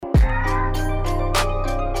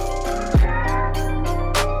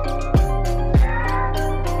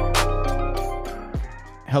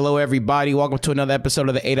Hello, everybody. Welcome to another episode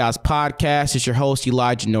of the ADOS Podcast. It's your host,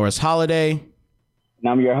 Elijah Norris Holiday. And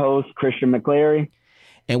I'm your host, Christian McClary.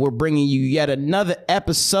 And we're bringing you yet another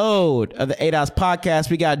episode of the ADOS Podcast.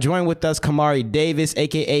 We got joined with us Kemari Davis,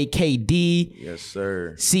 a.k.a. KD. Yes,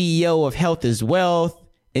 sir. CEO of Health is Wealth.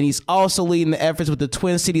 And he's also leading the efforts with the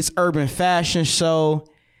Twin Cities Urban Fashion Show.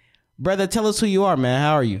 Brother, tell us who you are, man.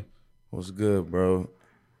 How are you? What's good, bro?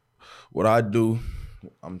 What I do,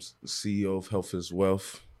 I'm CEO of Health is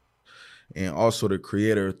Wealth and also the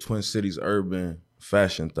creator of Twin Cities Urban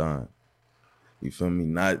Fashion Thon. You feel me?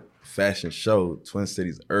 Not fashion show, Twin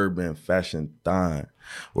Cities Urban Fashion Thon,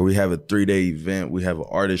 where we have a 3-day event. We have an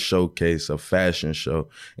artist showcase, a fashion show,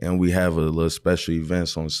 and we have a little special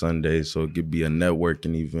events on Sundays. So it could be a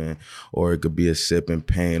networking event or it could be a sip and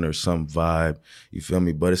paint or some vibe. You feel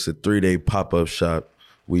me? But it's a 3-day pop-up shop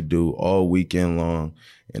we do all weekend long.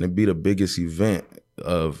 And it'd be the biggest event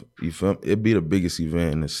it'd be the biggest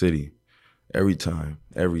event in the city. Every time.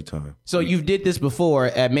 So you did this before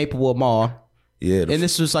at Maplewood Mall. Yeah. And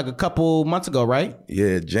this was like a couple months ago, right?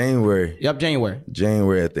 Yeah, January. Yep, January.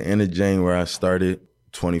 January, at the end of January, I started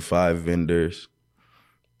 25 vendors,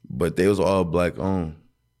 but they was all Black owned.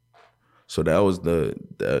 So that was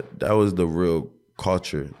the real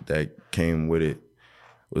culture that came with it,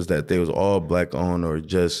 was that they was all Black owned, or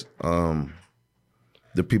just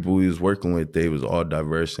the people we was working with, they was all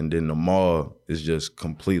diverse, and then the mall is just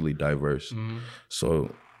completely diverse. Mm-hmm.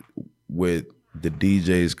 So with the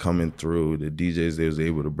DJs coming through, they was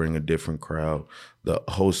able to bring a different crowd. The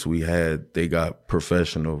hosts we had, they got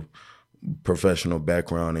professional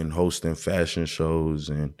background in hosting fashion shows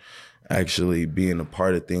and actually being a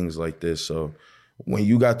part of things like this. So when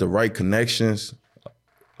you got the right connections,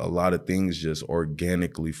 a lot of things just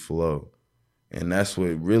organically flow. And that's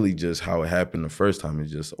what really just how it happened the first time. It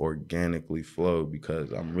just organically flowed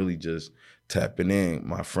because I'm really just tapping in.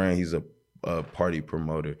 My friend, he's a party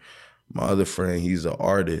promoter. My other friend, he's an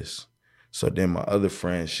artist. So then my other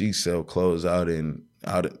friend, she sell clothes out,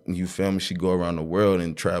 you feel me? She go around the world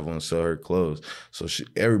and travel and sell her clothes. So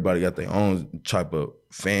everybody got their own type of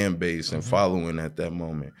fan base and following at that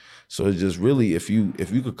moment. So it's just really, if you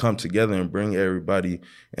could come together and bring everybody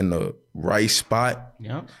in the right spot,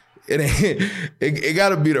 yeah. It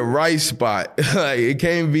gotta be the right spot. Like it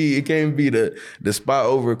can't be the spot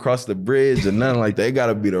over across the bridge or nothing like that. It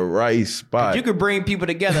gotta be the right spot. You could bring people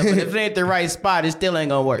together, but if it ain't the right spot, it still ain't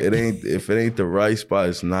gonna work. If it ain't the right spot,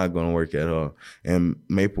 it's not gonna work at all. And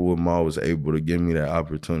Maplewood Mall was able to give me that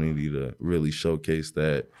opportunity to really showcase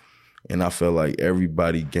that. And I felt like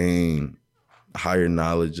everybody gained higher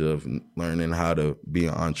knowledge of learning how to be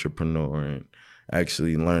an entrepreneur and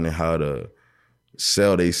actually learning how to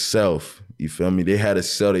sell they self. You feel me? They had to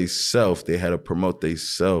sell they self. They had to promote they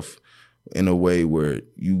self in a way where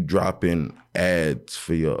you drop in ads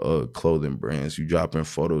for your clothing brands. You drop in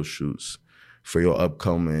photo shoots for your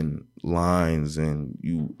upcoming lines, and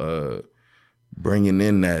you bringing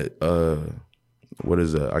in that, what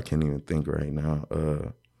is that? I can't even think right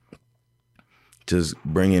now. Just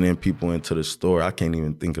bringing in people into the store. I can't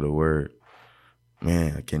even think of the word.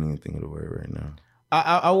 Man, I can't even think of the word right now.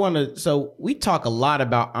 I want to, so we talk a lot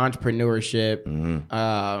about entrepreneurship.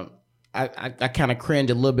 Mm-hmm. I kind of cringe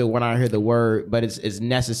a little bit when I hear the word, but it's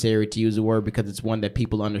necessary to use the word because it's one that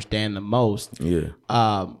people understand the most. Yeah.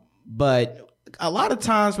 But a lot of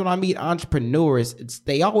times when I meet entrepreneurs,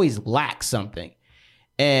 they always lack something.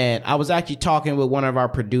 And I was actually talking with one of our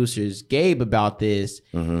producers, Gabe, about this.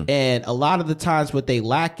 Mm-hmm. And a lot of the times what they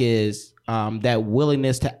lack is that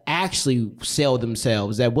willingness to actually sell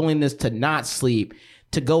themselves, that willingness to not sleep,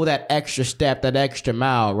 to go that extra step, that extra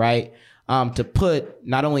mile, right? To put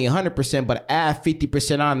not only 100%, but add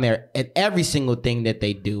 50% on there at every single thing that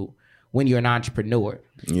they do when you're an entrepreneur.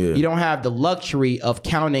 Yeah. You don't have the luxury of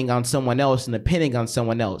counting on someone else and depending on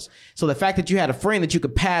someone else. So the fact that you had a friend that you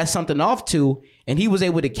could pass something off to, and he was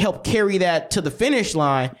able to help carry that to the finish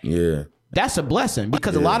line. Yeah. That's a blessing,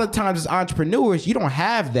 because a lot of times as entrepreneurs, you don't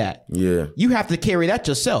have that. Yeah. You have to carry that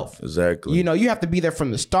yourself. Exactly. You know, you have to be there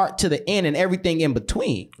from the start to the end and everything in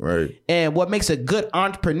between. Right. And what makes a good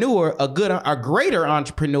entrepreneur, a greater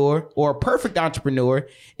entrepreneur, or a perfect entrepreneur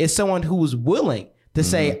is someone who's willing to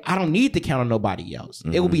say, I don't need to count on nobody else.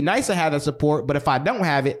 It would be nice to have that support, but if I don't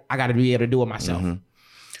have it, I got to be able to do it myself.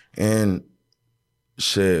 And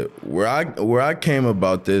shit, where I came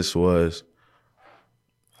about this was,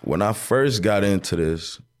 when I first got into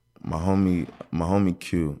this, my homie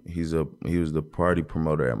Q, he was the party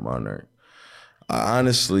promoter at Monarch. I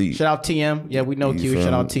honestly, shout out TM. Yeah, we know Q.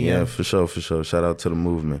 Shout out TM. Yeah, for sure. Shout out to the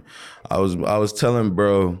movement. I was telling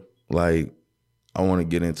bro, like, I want to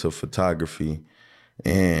get into photography,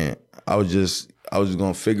 and I I was just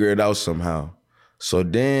gonna figure it out somehow. So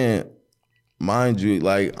then, mind you,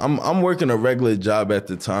 like I'm working a regular job at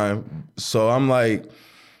the time. So I'm like,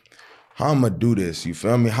 how I'm gonna do this? You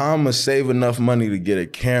feel me? How I'm gonna save enough money to get a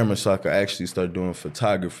camera so I could actually start doing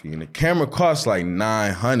photography? And the camera costs like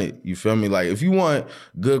 $900. You feel me? Like if you want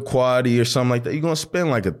good quality or something like that, you're gonna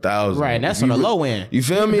spend like $1,000. Right, and that's on the low end. You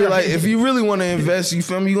feel me? Like if you really want to invest, you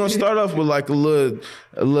feel me? You're gonna start off with like a little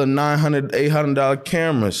 $900, $800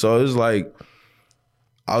 camera. So it's like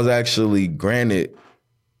I was actually granted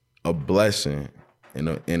a blessing in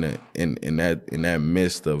that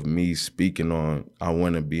midst of me speaking on I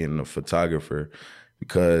want to be a photographer,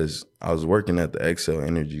 because I was working at the XL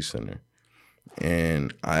Energy Center,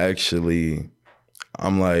 and I'm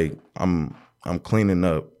cleaning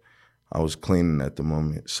up. I was cleaning at the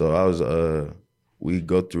moment, so I was we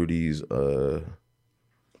go through these we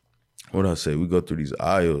go through these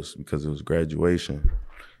aisles because it was graduation,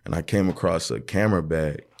 and I came across a camera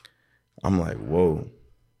bag. I'm like, whoa.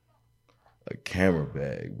 A camera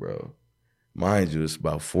bag, bro. Mind you, it's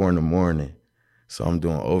about 4 a.m. So I'm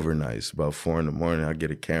doing overnight. It's about 4 a.m. I get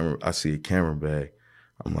a camera. I see a camera bag.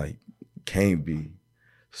 I'm like, can't be.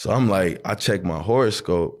 So I'm like, I check my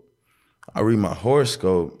horoscope. I read my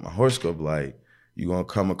horoscope. My horoscope like, you're gonna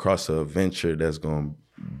come across an adventure that's gonna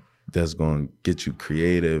get you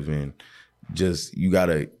creative, and just you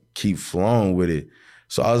gotta keep flowing with it.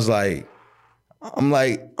 So I was like, I'm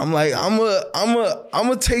gonna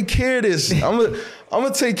take care of this. I'm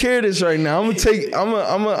gonna take care of this right now. I'm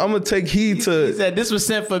gonna take heed to. He said this was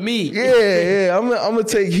sent for me. Yeah. I'm gonna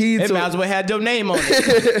take heed to. It might as well have your name on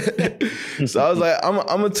it. So I was like, I'm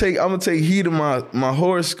gonna take heed of my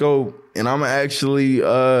horoscope, and I'm gonna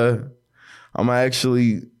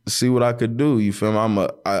actually see what I could do. You feel me?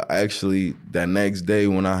 I actually that next day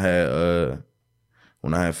when I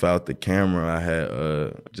had filed the camera, I had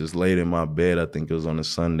just laid in my bed. I think it was on a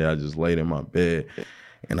Sunday. I just laid in my bed,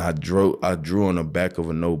 and I drew on the back of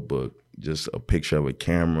a notebook just a picture of a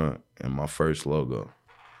camera and my first logo.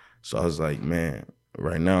 So I was like, man,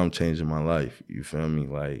 right now I'm changing my life. You feel me?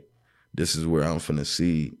 Like, this is where I'm finna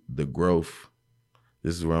see the growth.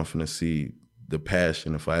 This is where I'm finna see the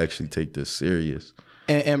passion if I actually take this serious.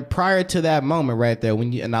 And prior to that moment right there,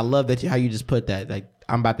 and I love that how you just put that, like,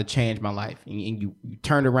 I'm about to change my life. And you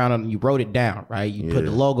turned around and you wrote it down, right? You put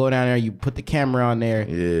the logo down there, you put the camera on there.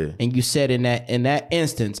 Yeah. And you said in that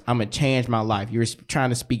instance, I'm going to change my life. You're trying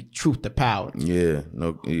to speak truth to power. Yeah.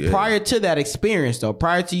 Prior to that experience, though,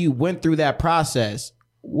 prior to you went through that process,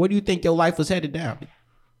 where do you think your life was headed down?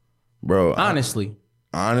 Bro. Honestly.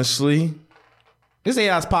 This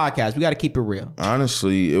ain't us podcast. We got to keep it real.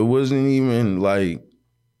 Honestly, it wasn't even like,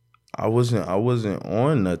 I wasn't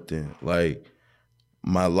on nothing. Like,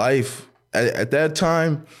 my life at that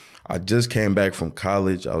time, I just came back from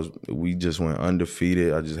college. We just went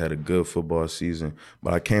undefeated. I just had a good football season.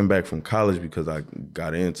 But I came back from college because I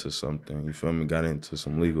got into something. You feel me? Got into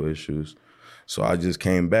some legal issues. So I just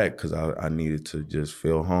came back because I needed to just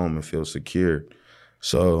feel home and feel secure.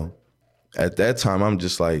 So at that time, I'm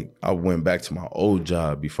just like, I went back to my old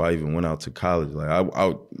job before I even went out to college. Like,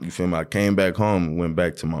 you feel me? I came back home and went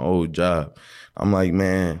back to my old job. I'm like,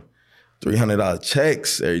 man, $300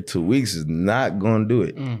 checks every 2 weeks is not going to do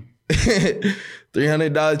it.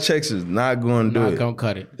 $300 checks is not going to do it. Not going to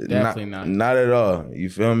cut it. Definitely not. Not at all. You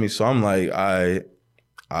feel me? So I'm like, I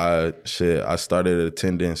started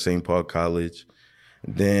attending St. Paul College.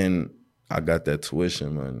 Then I got that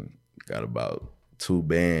tuition money. Got about 2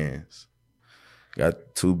 bands.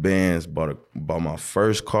 Got 2 bands, bought my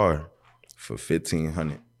first car for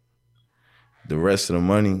 $1,500. The rest of the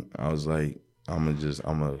money, I was like, I'm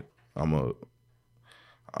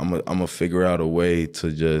gonna figure out a way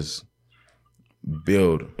to just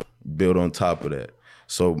build on top of that.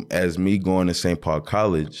 So as me going to St. Paul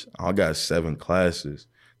College, I got 7 classes.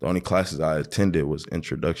 The only classes I attended was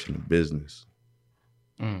Introduction to Business.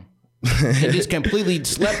 And just completely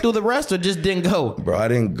slept through the rest, or just didn't go? Bro, I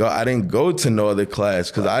didn't go to no other class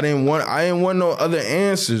because I didn't want no other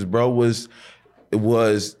answers, bro. It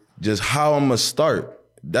was just how I'm gonna start.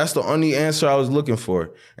 That's the only answer I was looking for.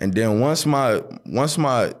 And then once my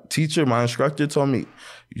teacher, my instructor told me,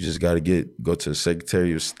 you just gotta go to the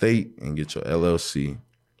Secretary of State and get your LLC.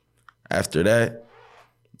 After that,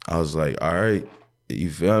 I was like, all right. You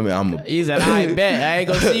feel me? He said, I bet. I ain't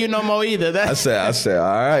gonna see you no more either. I said, all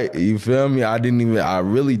right. You feel me? I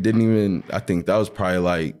really didn't even, I think that was probably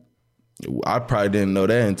like, I probably didn't know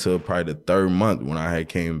that until probably the 3rd month when I had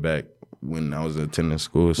came back when I was attending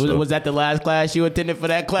school. So. Was that the last class you attended for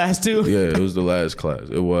that class too? Yeah, it was the last class.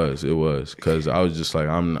 It was. Cause I was just like,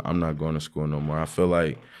 I'm not going to school no more. I feel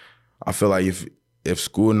like if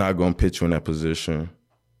school not gonna put you in that position,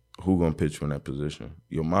 who gonna put you in that position?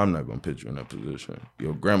 Your mom not gonna put you in that position.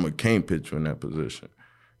 Your grandma can't put you in that position.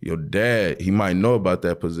 Your dad, he might know about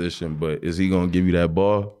that position, but is he gonna give you that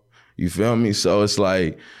ball? You feel me? So it's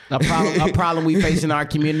like a problem we face in our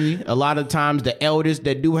community. A lot of times the elders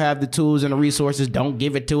that do have the tools and the resources don't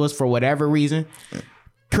give it to us for whatever reason.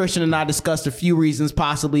 Christian and I discussed a few reasons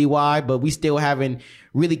possibly why, but we still haven't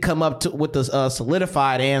really come up with a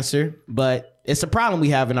solidified answer. But it's a problem we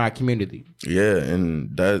have in our community. Yeah, and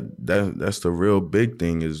that's the real big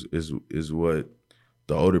thing is what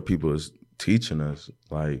the older people is teaching us.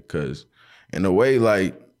 Like, cause in a way,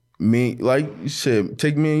 like me, like you said,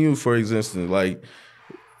 take me and you for instance. Like,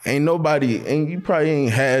 you probably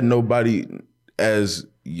ain't had nobody as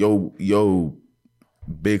yo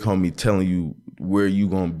big homie telling you where you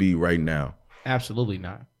gonna be right now. Absolutely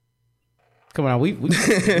not. Come on, we grew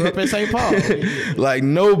up in St. Paul. Like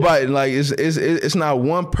nobody, like it's not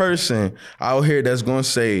one person out here that's gonna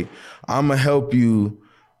say, I'm gonna help you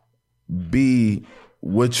be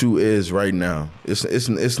what you is right now.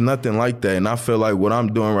 It's nothing like that. And I feel like what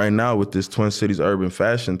I'm doing right now with this Twin Cities Urban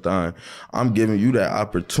Fashion Thon, I'm giving you that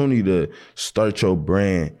opportunity to start your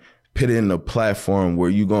brand, put it in a platform where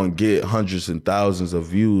you're going to get hundreds and thousands of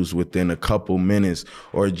views within a couple minutes,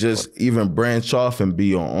 or just even branch off and be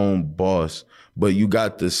your own boss. But you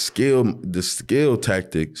got the skill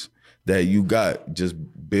tactics that you got just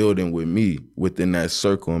building with me within that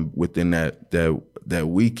circle and within that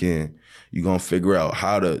weekend. You're going to figure out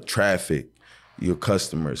how to traffic your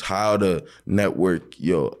customers, how to network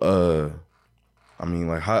your, how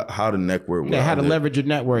to network. Yeah, how to leverage your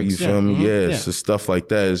networks. You feel me? Yeah, so stuff like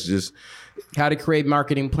that. It's just how to create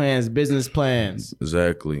marketing plans, business plans.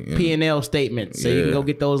 Exactly. P&L statements. So you can go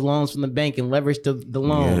get those loans from the bank and leverage the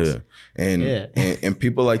loans. Yeah. And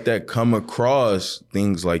people like that come across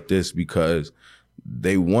things like this because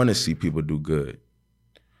they want to see people do good.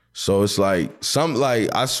 So it's like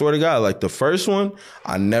I swear to God, like the first one,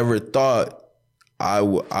 I never thought I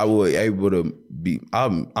would able to be.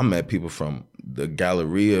 I met people from the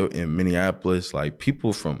Galleria in Minneapolis, like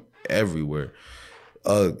people from everywhere.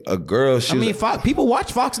 A girl. People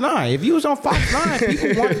watch Fox 9. If you was on Fox 9,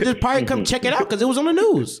 people want to just probably come check it out because it was on the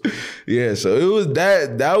news. Yeah, so it was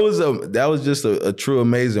that was just a true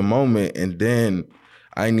amazing moment. And then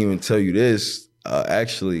I didn't even tell you this.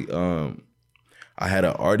 I had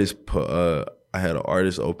an artist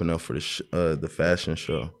open up for the fashion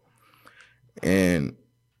show, and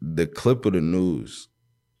the clip of the news,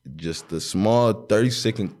 just the small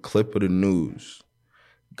 30-second clip of the news,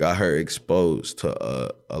 got her exposed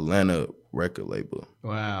to Atlanta record label.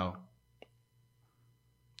 Wow.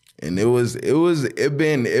 And it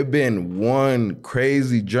been one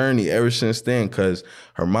crazy journey ever since then, cause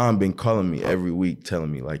her mom been calling me every week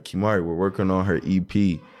telling me like, Kemari, we're working on her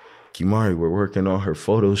EP. Kemari, we're working on her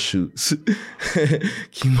photo shoots.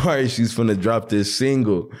 Kemari, she's finna drop this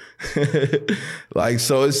single. Like,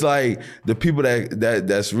 so it's like the people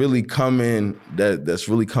that's really coming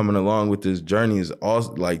along with this journey is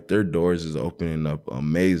also like their doors is opening up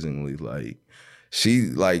amazingly. Like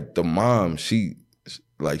she's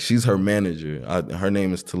her manager. Her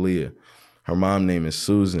name is Talia. Her mom name is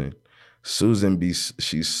Susan.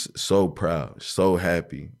 She's so proud, so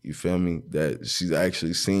happy, you feel me, that she's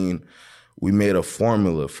actually seen we made a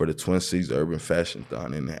formula for the Twin Cities Urban Fashion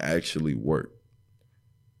Thon and it actually worked.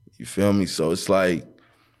 You feel me? So it's like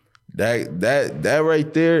that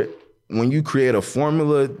right there, when you create a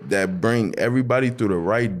formula that bring everybody through the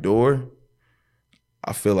right door,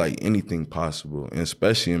 I feel like anything possible, and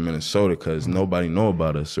especially in Minnesota, because nobody know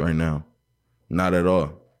about us right now. Not at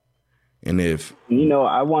all. And if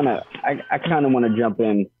I kind of want to jump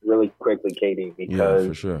in really quickly, Katie, because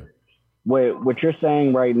for sure. What you're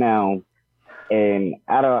saying right now, and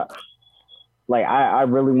I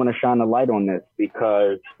really want to shine a light on this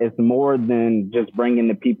because it's more than just bringing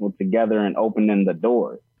the people together and opening the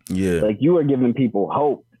doors. Yeah, like you are giving people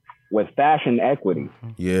hope with fashion equity.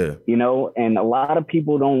 Yeah, and a lot of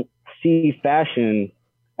people don't see fashion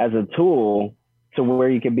as a tool to where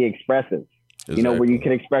you can be expressive. Exactly. Where you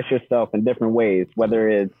can express yourself in different ways, whether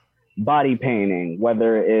it's body painting,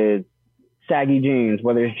 whether it's saggy jeans,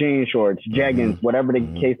 whether it's jean shorts, jeggings, whatever the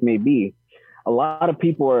case may be. A lot of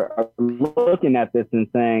people are looking at this and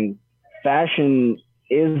saying fashion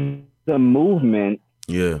is the movement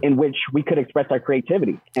in which we could express our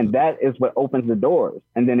creativity. And that is what opens the doors.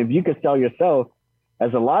 And then if you could sell yourself,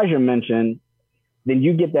 as Elijah mentioned, then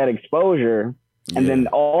you get that exposure. And then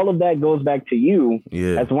all of that goes back to you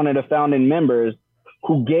as one of the founding members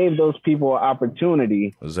who gave those people an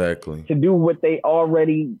opportunity exactly to do what they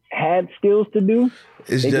already had skills to do.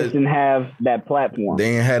 They just didn't have that platform.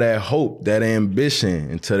 They didn't have that hope, that ambition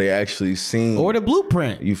until they actually seen. Or the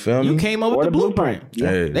blueprint. You feel me? You came up with the blueprint. Yeah.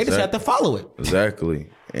 Hey, they just had to follow it. Exactly.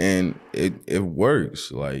 And it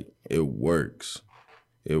works. Like, it works.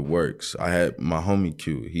 It works. I had my homie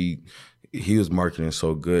Q. He was marketing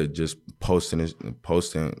so good, just posting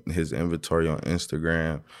his inventory on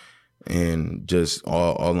Instagram and just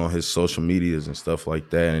all on his social medias and stuff like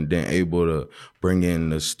that, and then able to bring in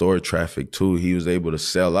the store traffic too. He was able to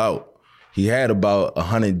sell out. He had about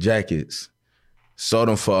 100 jackets, sold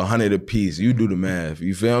them for 100 a piece. You do the math.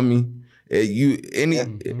 You feel me? And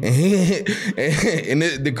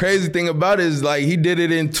the crazy thing about it is, like, he did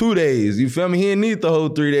it in 2 days. You feel me? He didn't need the whole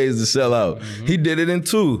 3 days to sell out. Mm-hmm. He did it in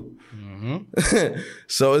 2. Mm-hmm.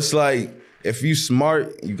 So it's like, if you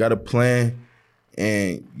smart, you got a plan,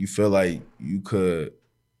 and you feel like you could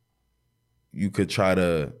try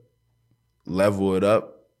to level it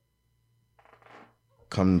up,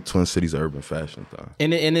 come to Twin Cities Urban Fashion Time.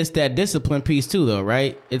 And it's that discipline piece too, though,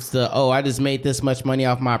 right? It's the, I just made this much money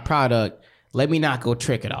off my product. Let me not go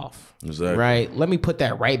trick it off. Exactly. Right? Let me put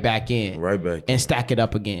that right back in. And stack it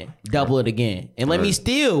up again. Double it again. And let me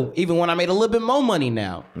still, even when I made a little bit more money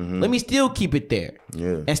now, let me still keep it there.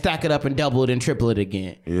 Yeah. And stack it up and double it and triple it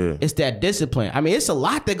again. Yeah. It's that discipline. I mean, it's a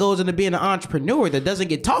lot that goes into being an entrepreneur that doesn't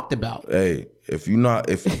get talked about. Hey,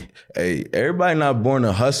 everybody not born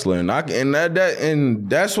a hustler. And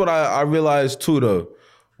that's what I realized too, though.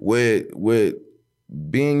 With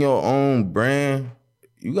being your own brand,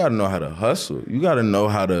 you gotta know how to hustle. You gotta know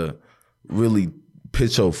how to really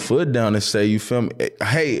put your foot down and say, you feel me?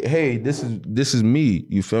 Hey, this is me.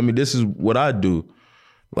 You feel me? This is what I do.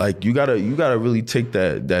 Like, you gotta really take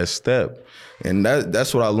that step. And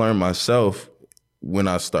that's what I learned myself when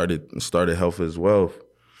I started Health is Wealth.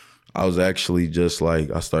 I was actually just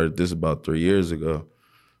like, I started this about 3 years ago.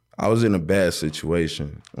 I was in a bad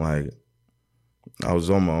situation. Like, I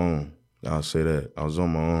was on my own. I'll say that. I was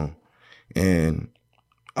on my own. And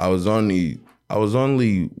I was only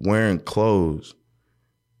wearing clothes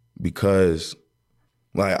because,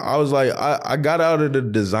 like, I was like, I got out of the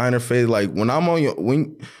designer phase. Like, when I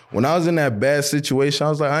was in that bad situation, I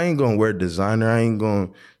was like, I ain't gonna wear designer. I ain't gonna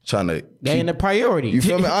They ain't a priority. You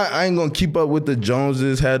feel me? I ain't gonna keep up with the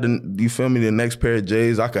Joneses. You feel me? The next pair of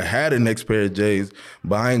J's. I could have the next pair of J's,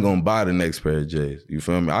 but I ain't gonna buy the next pair of J's. You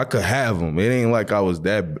feel me? I could have them. It ain't like I was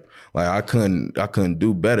that, like, I couldn't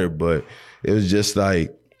do better, but it was just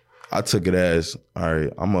like, I took it as, all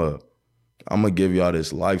right, I'm gonna give y'all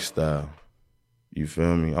this lifestyle. You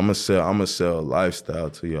feel me? I'm gonna sell a lifestyle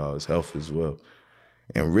to y'all. It's Health as Well.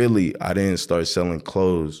 And really, I didn't start selling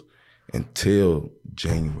clothes until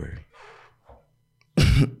January.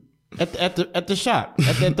 at the shop,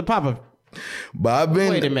 at the pop-up. But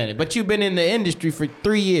wait a minute. But you've been in the industry for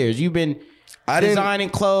 3 years. You've been designing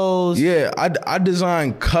clothes. Yeah, I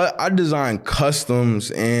design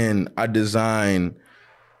customs, and I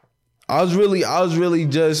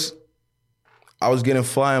was getting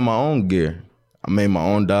fly in my own gear. I made my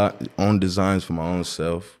own designs for my own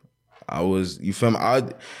self. You feel me?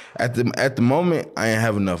 At the moment, I didn't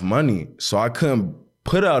have enough money, so I couldn't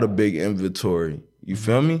put out a big inventory. You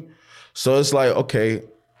feel me? So it's like, okay,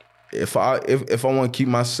 if I want to keep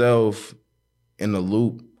myself in the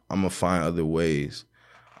loop, I'm gonna find other ways.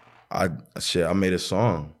 I made a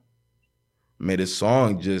song.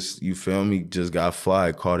 Just, you feel me? Just got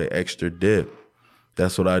fly, called it Extra Dip.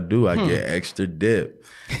 That's what I do. I get extra dip.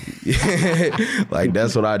 Like,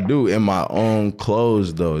 that's what I do in my own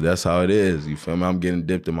clothes, though. That's how it is. You feel me? I'm getting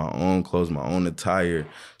dipped in my own clothes, my own attire.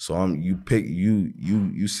 So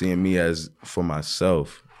you seeing me as for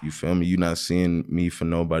myself. You feel me? You not seeing me for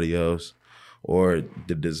nobody else. Or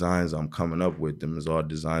the designs I'm coming up with, them is all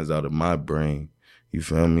designs out of my brain. You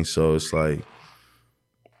feel me? So it's like,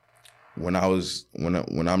 when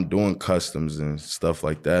I'm doing customs and stuff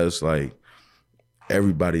like that, it's like,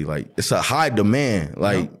 everybody, like, it's a high demand.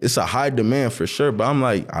 Like, it's a high demand for sure. But I'm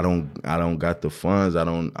like, I don't got the funds. I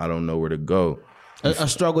don't know where to go. A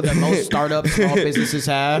struggle that most startups, small businesses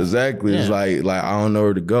have. Exactly. Yeah. It's like I don't know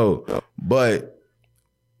where to go. But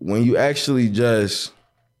when you actually just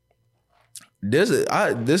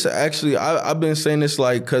I've been saying this,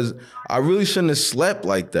 like, because I really shouldn't have slept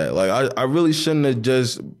like that. Like, I really shouldn't have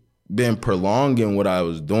just been prolonging what I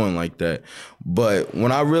was doing like that. But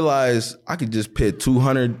when I realized I could just put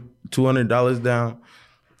 $200 down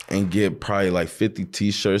and get probably like 50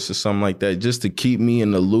 t-shirts or something like that, just to keep me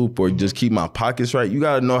in the loop or just keep my pockets right. You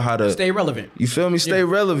gotta know how to stay relevant. You feel me? Stay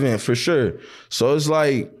relevant for sure. So it's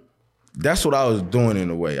like, that's what I was doing in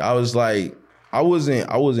a way. I was like, I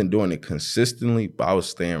wasn't doing it consistently, but I was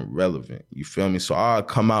staying relevant. You feel me? So I'll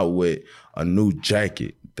come out with a new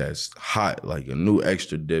jacket that's hot, like a new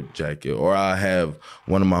extra dip jacket, or I have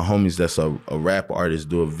one of my homies that's a rap artist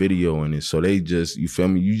do a video in it. So they just, you feel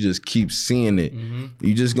me? You just keep seeing it.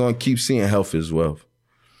 You just gonna keep seeing health is wealth.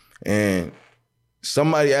 And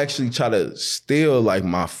somebody actually tried to steal like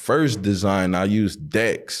my first design. I used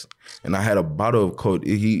Dex, and I had a bottle of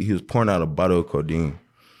codeine. He was pouring out a bottle of codeine.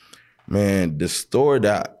 Man, the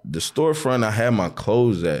storefront I had my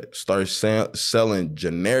clothes at started selling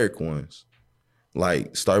generic ones.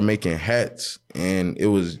 Like, start making hats, and it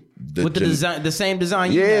was the same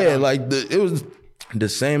design. Yeah, like it was the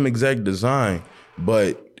same exact design,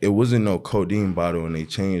 but it wasn't no codeine bottle, and they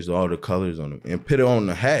changed all the colors on them and put it on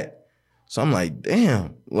the hat. So I'm like,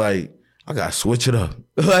 damn, like I gotta switch it up.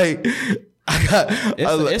 Like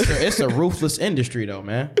it's a ruthless industry though,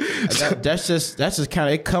 man. That's just kind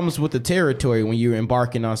of, it comes with the territory when you're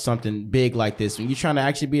embarking on something big like this. When you're trying to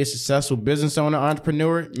actually be a successful business owner,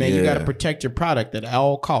 entrepreneur, man, you got to protect your product at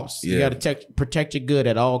all costs. You got to protect your good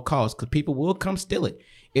at all costs, because people will come steal it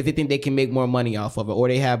if they think they can make more money off of it, or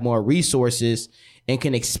they have more resources and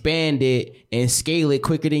can expand it and scale it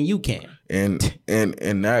quicker than you can. And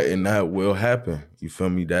that will happen. You feel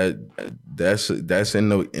me? That's in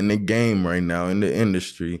the game right now, in the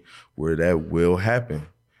industry, where that will happen.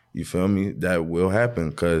 You feel me? That will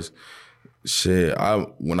happen, because shit,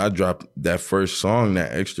 when I dropped that first song,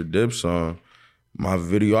 that Extra Dip song, my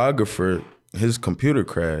videographer, his computer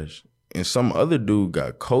crashed, and some other dude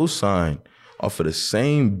got co-signed off of the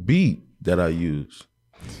same beat that I used.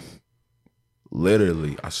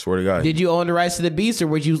 Literally, I swear to God. Did you own the rights to the beats, or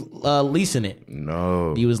were you leasing it?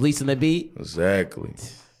 No. You was leasing the beat? Exactly.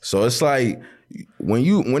 So it's like,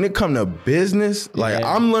 when it come to business, like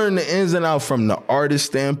I'm learning the ins and outs from the artist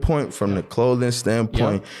standpoint, from the clothing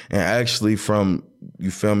standpoint, and actually from,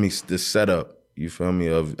 you feel me, the setup, you feel me,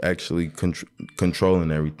 of actually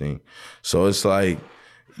controlling everything. So it's like,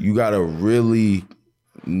 you gotta really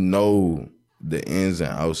know the ins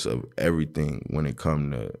and outs of everything when it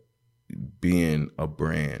come to being a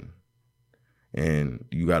brand, and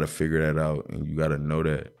you got to figure that out, and you got to know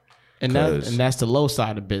that, and that's the low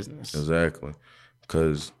side of business. Exactly,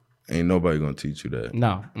 because ain't nobody gonna teach you that.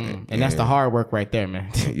 No, and that's the hard work right there,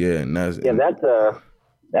 man. Yeah, and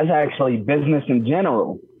that's actually business in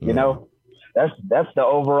general. You know, that's the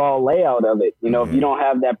overall layout of it. You know, if you don't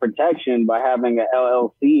have that protection by having an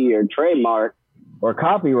LLC or trademark or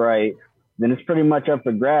copyright, then it's pretty much up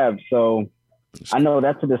for grabs. So I know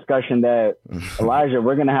that's a discussion that, Elijah,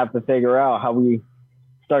 we're going to have to figure out how we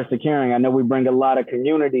start securing. I know we bring a lot of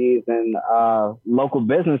communities and local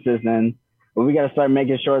businesses in, but we got to start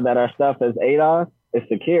making sure that our stuff as ADOS is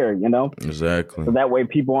secure, you know? Exactly. So that way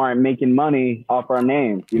people aren't making money off our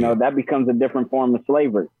names. You know, that becomes a different form of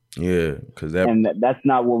slavery. Yeah, because that's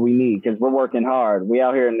not what we need, because we're working hard. We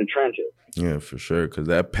out here in the trenches. Yeah, for sure, because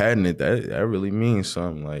that patent, that really means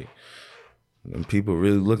something, like, and people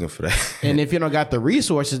really looking for that. And if you don't got the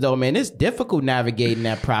resources, though, man, it's difficult navigating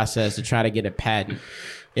that process to try to get a patent.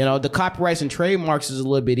 You know, the copyrights and trademarks is a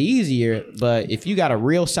little bit easier, but if you got a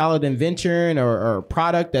real solid invention or a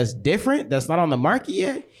product that's different, that's not on the market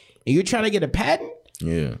yet, and you're trying to get a patent,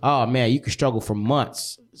 oh man, you can struggle for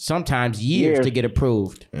months, sometimes years to get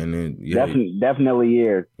approved. And then definitely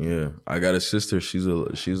years. Yeah, I got a sister. She's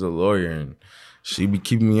a lawyer, and she be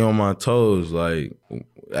keeping me on my toes. Like,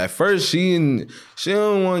 at first, she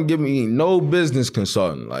don't want to give me no business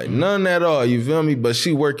consultant, like none at all. You feel me? But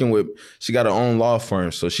she got her own law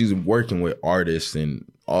firm, so she's working with artists and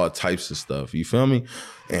all types of stuff. You feel me?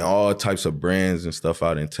 And all types of brands and stuff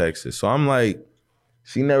out in Texas. So I'm like,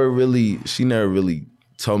 she never really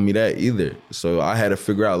told me that either. So I had to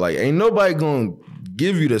figure out, like, ain't nobody gonna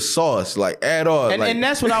give you the sauce, like, at all. And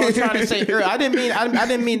that's what I was trying to say earlier. I didn't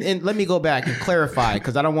mean, and let me go back and clarify,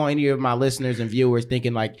 because I don't want any of my listeners and viewers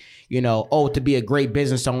thinking like, you know, oh, to be a great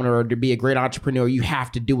business owner or to be a great entrepreneur, you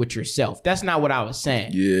have to do it yourself. That's not what I was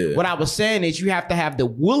saying. Yeah. What I was saying is you have to have the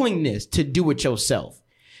willingness to do it yourself.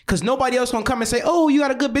 Because nobody else gonna come and say, oh, you got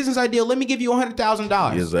a good business idea, let me give you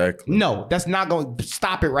 $100,000. Exactly. No, that's not gonna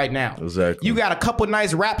stop it right now. Exactly. You got a couple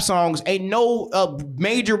nice rap songs, ain't no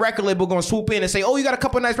major record label gonna swoop in and say, oh, you got a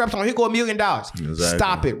couple nice rap songs, here go $1 million. Exactly.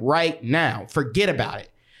 Stop it right now. Forget about it.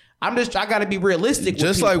 I gotta be realistic.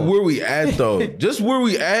 Just with like where we at though. Just where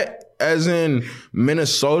we at, as in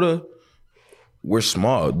Minnesota, we're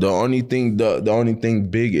small. The only thing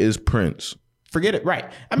big is Prince. Forget it. Right.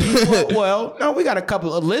 I mean, well, no, we got a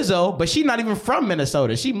couple of Lizzo, but she's not even from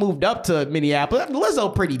Minnesota. She moved up to Minneapolis.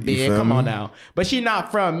 Lizzo pretty big. Come on now. But she's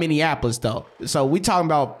not from Minneapolis though. So we talking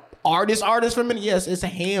about artists from it. Yes, it's a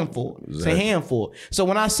handful. Exactly. It's a handful. So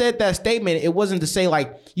when I said that statement, it wasn't to say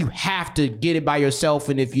like you have to get it by yourself,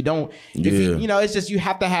 and if you don't, it's just you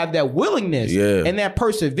have to have that willingness and that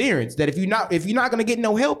perseverance. That if you're not gonna get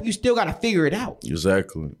no help, you still gotta figure it out.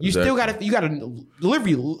 Exactly. You still gotta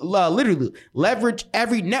literally leverage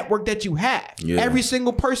every network that you have. Yeah. Every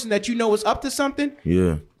single person that you know is up to something.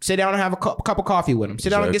 Yeah. Sit down and have a cup of coffee with them. Sit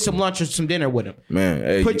down and get some lunch or some dinner with them. Man,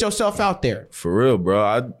 hey, put yourself out there. For real, bro.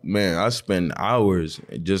 I spend hours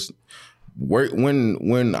just work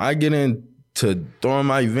when I get into throwing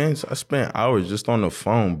my events. I spend hours just on the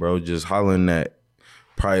phone, bro, just hollering at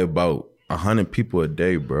probably about 100 people a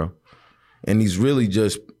day, bro. And these really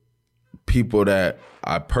just people that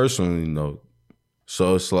I personally know.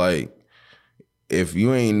 So it's like, if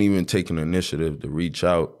you ain't even taking the initiative to reach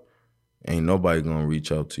out, ain't nobody gonna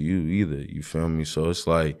reach out to you either. You feel me? So it's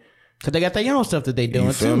like, cause they got their own stuff that they doing.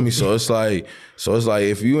 You feel me? So it's like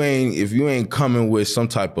if you ain't coming with some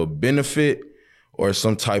type of benefit or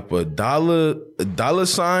some type of dollar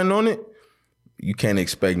sign on it, you can't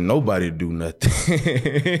expect nobody to do nothing.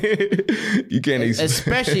 You can't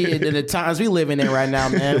especially in the times we living in right now,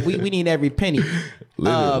 man. We need every penny.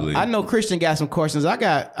 I know Christian got some questions. I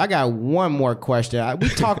got one more question. We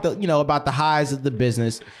talked, about the highs of the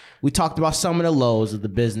business. We talked about some of the lows of the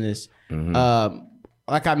business. Mm-hmm.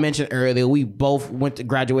 Like I mentioned earlier, we both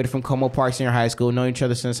graduated from Como Park Senior High School, known each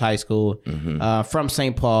other since high school, from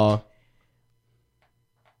St. Paul.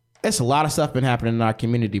 It's a lot of stuff been happening in our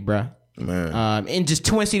community, bruh. Man. And just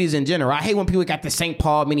Twin Cities in general. I hate when people got the St.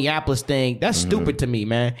 Paul, Minneapolis thing. That's stupid to me,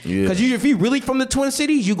 man. Because if you really from the Twin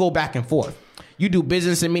Cities, you go back and forth. You do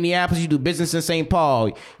business in Minneapolis, you do business in St.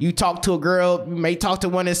 Paul. You talk to a girl, you may talk to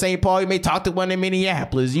one in St. Paul, you may talk to one in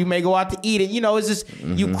Minneapolis. You may go out to eat it. It's just,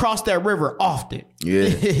 you cross that river often.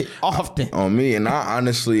 Yeah. Often. On me. And I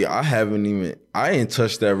honestly, I ain't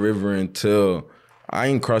touched that river I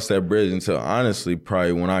ain't crossed that bridge until honestly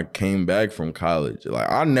probably when I came back from college. Like,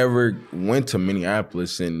 I never went to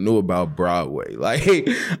Minneapolis and knew about Broadway. Like,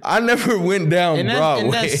 I never went down Broadway.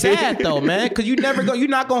 And that's sad though, man, because you're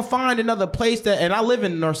not gonna find another place and I live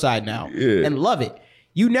in the North Side now and love it.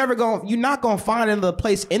 You're not gonna find another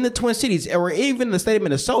place in the Twin Cities or even the state of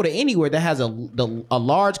Minnesota, anywhere that has a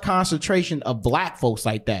large concentration of black folks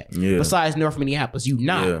like that. Yeah. Besides North Minneapolis,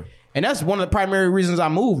 Yeah. And that's one of the primary reasons I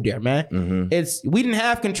moved there, man. Mm-hmm. We didn't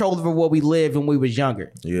have control over where we lived when we was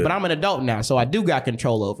younger. Yeah. But I'm an adult now, so I do got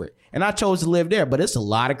control over it. And I chose to live there. But it's a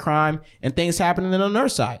lot of crime and things happening on the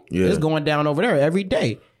North Side. Yeah. It's going down over there every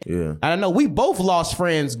day. Yeah. And I know we both lost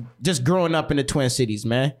friends just growing up in the Twin Cities,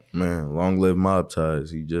 man. Man, long live Mob Ties.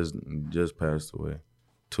 He just passed away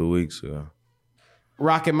 2 weeks ago.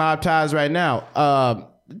 Rocking Mob Ties right now.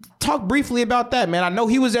 Talk briefly about that, man. I know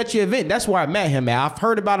he was at your event. That's where I met him, man. I've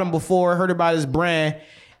heard about him before, heard about his brand.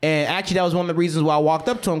 And actually, that was one of the reasons why I walked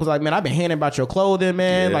up to him. Because, like, man, I've been hearing about your clothing,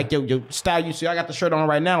 man. Yeah. Like, your style. You see, I got the shirt on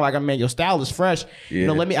right now. Like, man, your style is fresh. Yeah.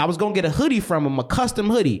 I was going to get a hoodie from him, a custom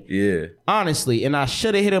hoodie. Yeah. Honestly. And I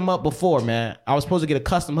should have hit him up before, man. I was supposed to get a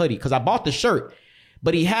custom hoodie because I bought the shirt.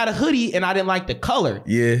 But he had a hoodie and I didn't like the color.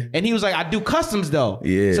 Yeah. And he was like, I do customs, though.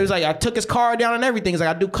 Yeah. So he's like, I took his card down and everything. He's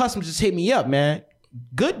like, I do customs. Just hit me up, man.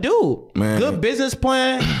 Good dude, man. Good business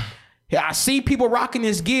plan. I see people rocking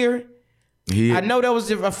his gear. I know that was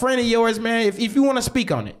a friend of yours, man. If you want to speak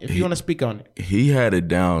on it, he had it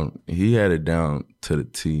down. He had it down to the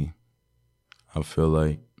T. I feel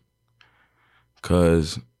like,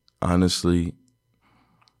 cause honestly,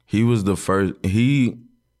 he was the first. He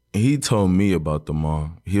told me about the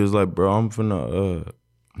mall. He was like, bro, I'm finna.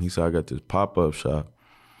 He said I got this pop-up shop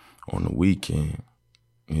on the weekend.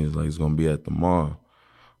 He was like, it's gonna be at the mall.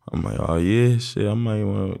 I'm like, oh yeah, shit, I might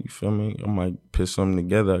want to, you feel me? I might put something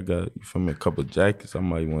together. I got, you feel me, a couple of jackets. I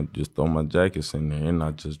might want to just throw my jackets in there, and I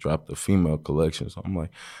just dropped the female collection. So I'm like,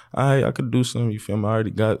 all right, I could do something, you feel me? I already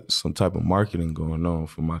got some type of marketing going on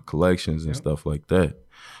for my collections and stuff like that.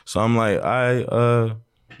 So I'm like, all right,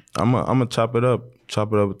 I'm gonna chop it up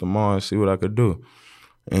at the mall and see what I could do.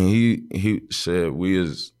 And he said we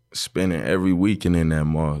is spending every weekend in that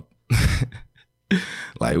mall.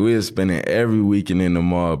 Like, we were spending every weekend in the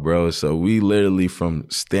mall, bro. So we literally from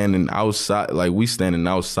standing outside, like we standing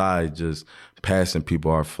outside just passing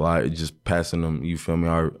people our flyer, just passing them, you feel me,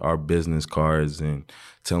 our business cards and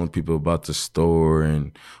telling people about the store.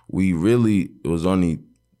 And it was only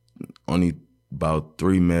about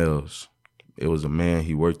 3 males. It was a man,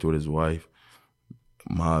 he worked with his wife,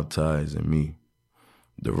 Mob Ties, and me.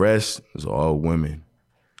 The rest is all women.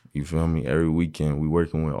 You feel me? Every weekend we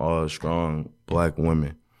working with all strong black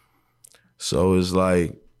women. So it's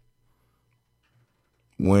like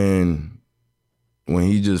when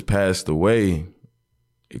he just passed away,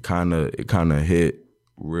 it kind of hit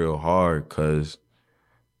real hard because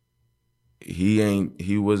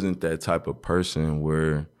he wasn't that type of person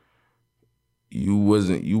where you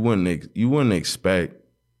wouldn't expect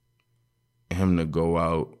him to go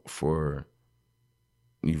out for,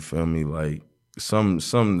 you feel me, like some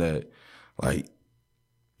that, like,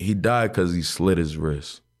 he died because he slit his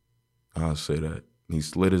wrist. I'll say that. He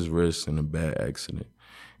slit his wrist in a bad accident.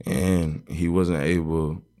 And he wasn't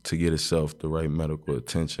able to get himself the right medical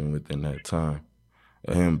attention within that time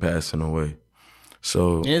of him passing away.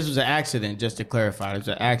 So and this was an accident, just to clarify. It was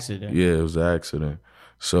an accident. Yeah, it was an accident.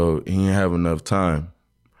 So he didn't have enough time.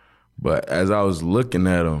 But as I was looking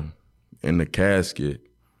at him in the casket,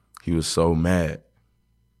 he was so mad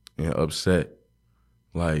and upset.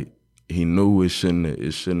 Like, he knew it shouldn't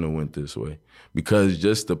have went this way. Because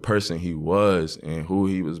just the person he was and who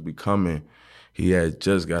he was becoming, he had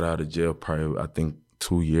just got out of jail prior, I think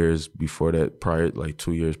 2 years before that, like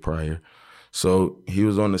 2 years prior. So he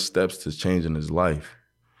was on the steps to changing his life.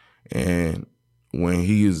 And when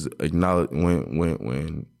he is acknowledged,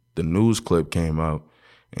 when the news clip came out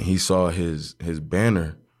and he saw his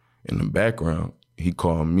banner in the background, he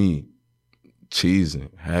called me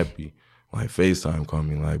cheesing, happy, like FaceTime called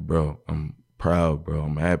me like, bro, I'm proud, bro,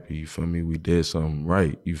 I'm happy, you feel me? We did something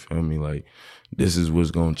right, you feel me? Like, this is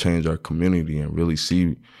what's gonna change our community and really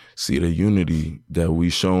see the unity that we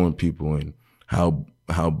showing people and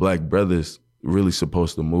how Black brothers really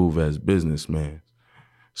supposed to move as businessmen.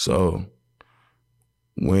 So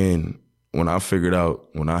when I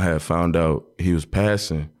had found out he was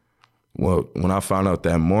passing, well, when I found out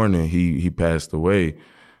that morning he passed away,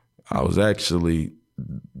 I was actually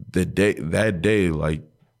that day, like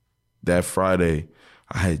that Friday,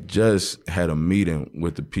 I had just had a meeting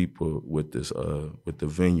with the people with the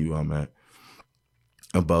venue I'm at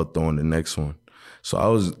about throwing the next one. So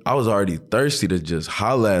I was already thirsty to just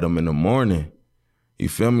holler at him in the morning. You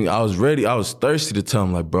feel me? I was ready. I was thirsty to tell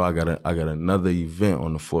him, like, bro, I got another event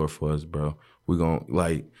on the floor for us, bro. We're gonna,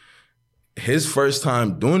 like, his first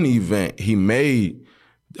time doing the event, he made,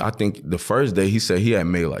 I think the first day he said he had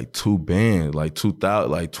made like 2 bands, like 2,000,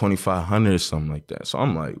 like 2,500 or something like that. So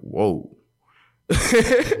I'm like, whoa.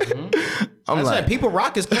 Mm-hmm. I'm like, people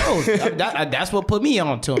rock his clothes. That's what put me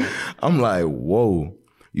on to him. I'm like, whoa.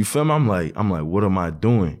 You feel me? I'm like, what am I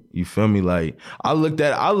doing? You feel me? Like,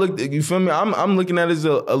 you feel me? I'm looking at it as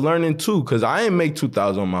a learning too, cause I ain't make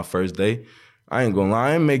 2,000 on my first day. I ain't gonna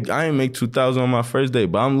lie, I ain't make 2,000 on my first day,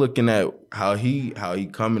 but I'm looking at how he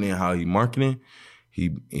coming in, how he marketing. He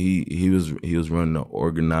was running an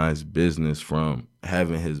organized business from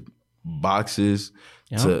having his boxes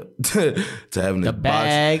to having the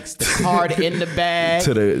bags, the card in the bag.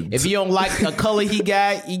 If you don't like the color he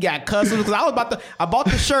got customs. Because I bought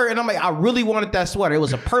the shirt and I'm like, I really wanted that sweater. It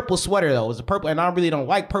was a purple sweater though. It was a purple, and I really don't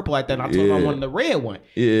like purple like that. And I told him I wanted the red one.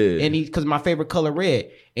 Yeah. And because my favorite color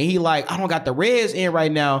red. And he like, I don't got the reds in right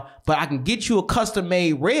now, but I can get you a custom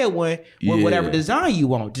made red one with whatever design you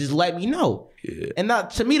want. Just let me know. Yeah. And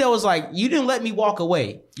to me, that was like, you didn't let me walk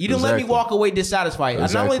away. You didn't let me walk away dissatisfied.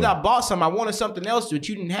 Exactly. Not only did I bought something, I wanted something else, but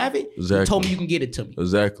you didn't have it. Exactly. You told me you can get it to me.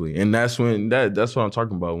 Exactly. And that's when that's what I'm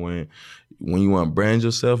talking about. When you want to brand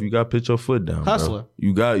yourself, you got to put your foot down. Hustler.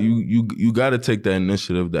 Bro. You got to take that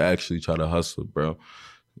initiative to actually try to hustle, bro.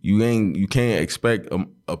 You can't expect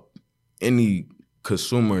any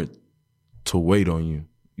consumer to wait on you.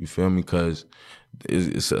 You feel me? Because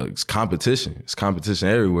it's competition. It's competition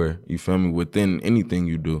everywhere. You feel me? Within anything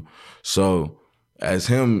you do. So as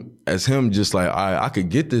him just like, I could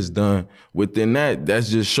get this done. Within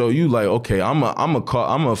that's just show you like, okay, I'm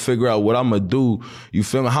gonna figure out what I'm gonna do. You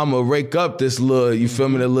feel me? How I'm gonna rake up this little, you feel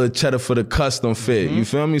me, the little cheddar for the custom fit. Mm-hmm. You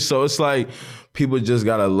feel me? So it's like people just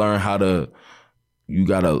gotta learn how to, you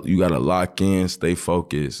gotta lock in, stay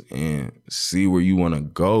focused, and see where you wanna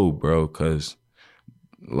go, bro. Cause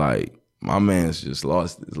like, my man's just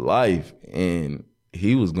lost his life and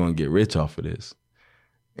he was gonna get rich off of this.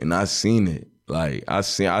 And I seen it. Like, I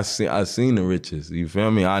seen the riches. You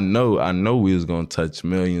feel me? I know we was gonna touch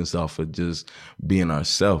millions off of just being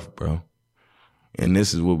ourselves, bro. And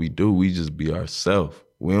this is what we do. We just be ourselves.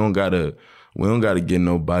 We don't gotta get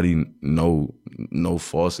nobody no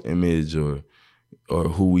false image or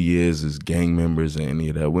who he is as gang members or any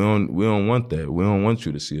of that. We don't want that. We don't want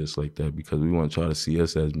you to see us like that, because we want y'all to see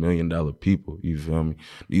us as $1 million people. You feel me?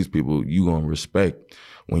 These people you gonna respect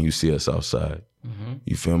when you see us outside. Mm-hmm.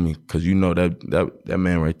 You feel me? Because you know that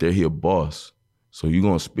man right there, he a boss. So you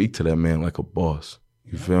gonna speak to that man like a boss.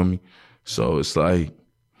 You feel me? So it's like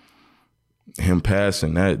him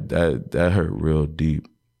passing, that hurt real deep.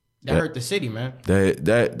 That hurt the city, man. That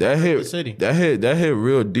hit the city. That hit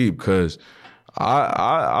real deep, because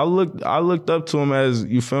I looked up to him as,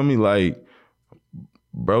 you feel me, like,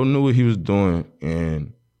 bro knew what he was doing,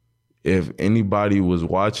 and if anybody was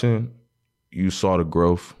watching, you saw the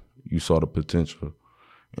growth, you saw the potential,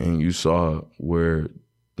 and you saw where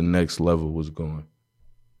the next level was going.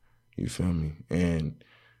 You feel me? And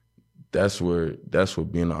that's where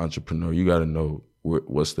being an entrepreneur, you got to know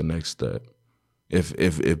what's the next step.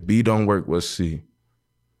 If B don't work, what's C?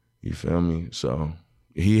 You feel me? So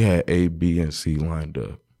he had A, B, and C lined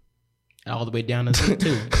up. All the way down to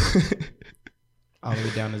Z2. All the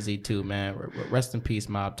way down to Z2, man. Rest in peace,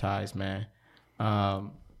 Mob Ties, man.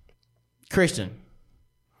 Christian.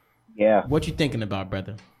 Yeah. What you thinking about,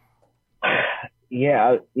 brother?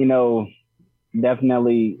 Yeah,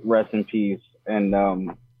 definitely rest in peace. And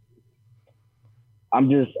I'm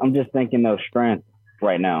just thinking of strength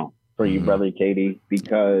right now for you, brother Katie,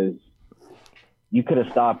 because you could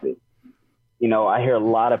have stopped it. I hear a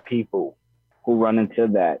lot of people who run into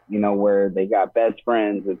that, where they got best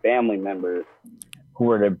friends and family members who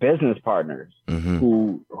were their business partners,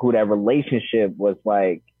 who that relationship was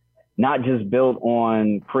like not just built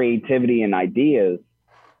on creativity and ideas,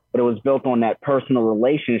 but it was built on that personal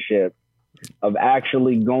relationship of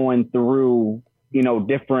actually going through,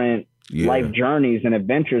 different life journeys and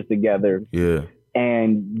adventures together. Yeah.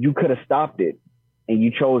 And you could have stopped it and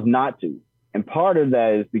you chose not to. And part of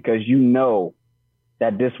that is because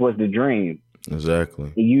that this was the dream.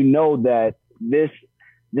 Exactly. And that this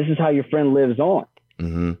is how your friend lives on.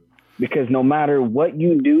 Mm-hmm. Because no matter what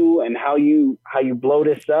you do and how you blow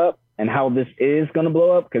this up and how this is going to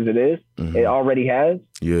blow up, because it is, it already has.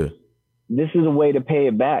 Yeah. This is a way to pay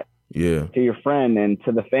it back. Yeah. To your friend and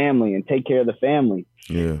to the family and take care of the family.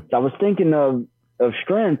 Yeah. So I was thinking of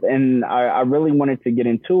strength, and I really wanted to get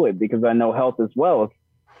into it because I know health as well.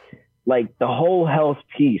 Like the whole health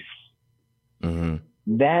piece,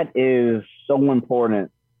 that is so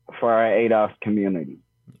important for our ADOS community.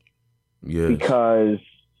 Yes. Because,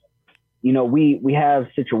 we have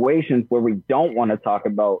situations where we don't want to talk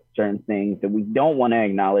about certain things, that we don't want to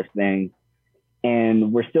acknowledge things,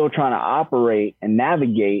 and we're still trying to operate and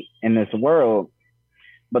navigate in this world.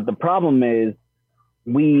 But the problem is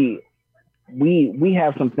we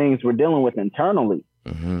have some things we're dealing with internally.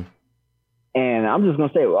 Mm-hmm. And I'm just going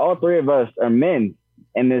to say, all three of us are men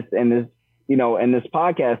in this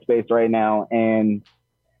podcast space right now. And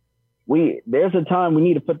there's a time we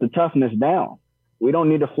need to put the toughness down. We don't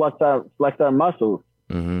need to flex our muscles.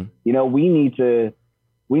 Mm-hmm. We need to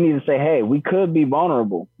say, hey, we could be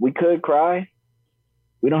vulnerable. We could cry.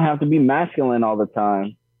 We don't have to be masculine all the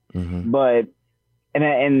time. Mm-hmm. But,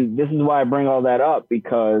 and this is why I bring all that up,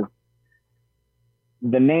 because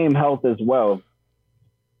the name Health as Well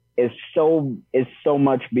is so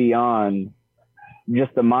much beyond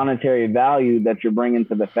just the monetary value that you're bringing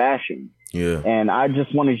to the fashion. Yeah. And I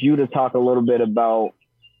just wanted you to talk a little bit about,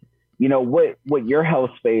 what your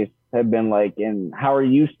health space have been like, and how are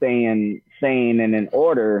you staying sane and in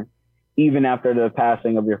order even after the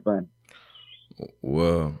passing of your friend?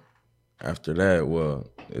 Well, after that,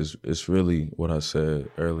 it's really what I said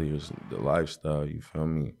earlier, is the lifestyle, you feel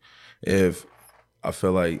me? If I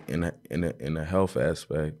feel like in a health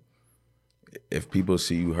aspect, if people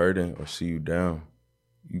see you hurting or see you down,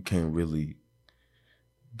 you can't really,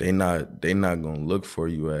 they not gonna look for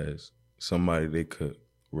you as somebody they could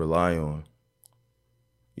rely on.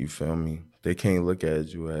 You feel me? They can't look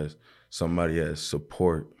at you as somebody as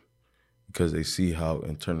support, because they see how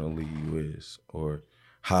internally you is, or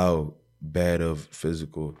how bad of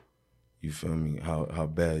physical, you feel me, how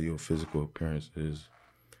bad your physical appearance is.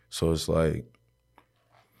 So it's like,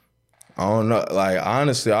 I don't know, like,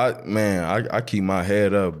 honestly, I keep my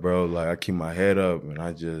head up, bro. Like, I keep my head up, and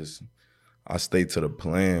I stay to the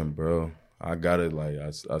plan, bro. I gotta, like,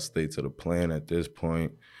 I stay to the plan at this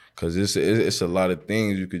point, because it's a lot of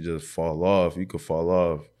things you could just fall off. You could fall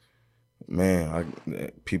off.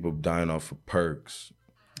 Man, people dying off of perks.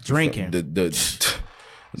 Drinking.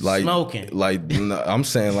 Like, smoking. Like, I'm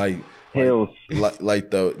saying, like, pills.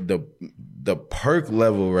 Like the perk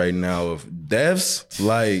level right now of deaths,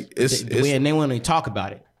 like, they want to talk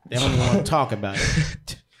about it. They don't even want to talk about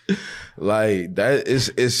it. Like, that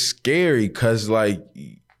is scary, because, like,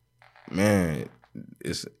 man,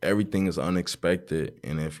 everything is unexpected,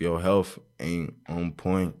 and if your health ain't on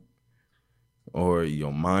point, or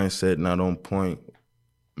your mindset not on point,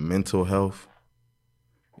 mental health,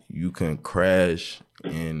 you can crash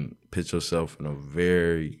and put yourself in a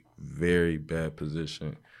very, very bad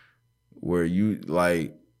position where you,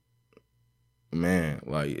 like, man,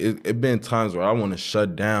 like, it been times where I want to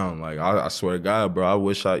shut down. Like, I swear to God, bro,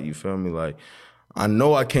 you feel me? Like, I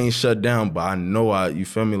know I can't shut down, but I know you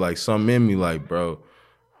feel me? Like something in me like, bro,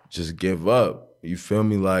 just give up. You feel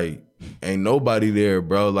me? Like ain't nobody there,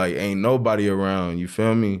 bro. Like ain't nobody around. You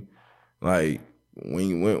feel me? Like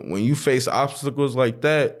when you face obstacles like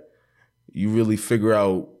that, you really figure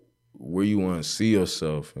out where you want to see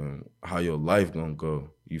yourself and how your life gonna go.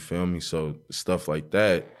 You feel me? So stuff like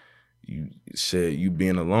that, you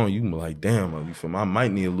being alone, you can be like, damn, you feel me? I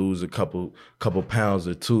might need to lose a couple pounds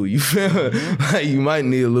or two. You feel me? Like you might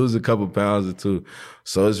need to lose a couple pounds or two.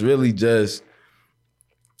 So it's really just,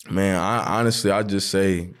 man, I just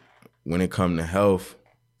say when it comes to health,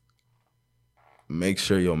 make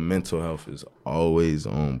sure your mental health is always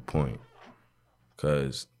on point.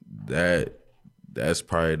 Cause that's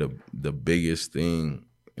probably the biggest thing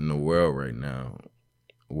in the world right now,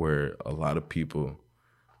 where a lot of people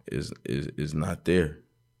is not there,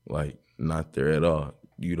 like not there at all.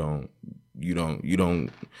 You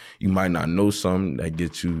might not know something that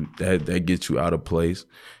gets you out of place.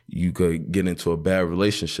 You could get into a bad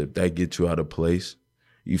relationship that gets you out of place.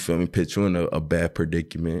 You feel me? Put you in a bad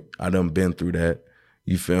predicament. I done been through that.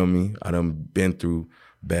 You feel me? I done been through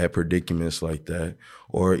bad predicaments like that,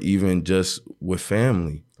 or even just with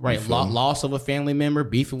family. Right, loss of a family member,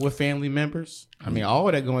 beefing with family members. I mean, all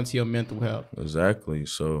of that go into your mental health. Exactly.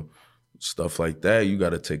 So stuff like that, you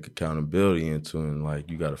got to take accountability into, and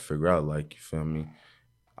like you got to figure out, like, you feel me?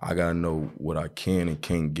 I got to know what I can and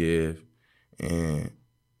can't give, and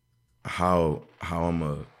how I'm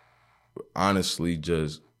going to honestly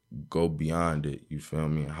just go beyond it. You feel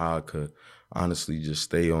me? How I could honestly just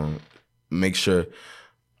stay on, make sure.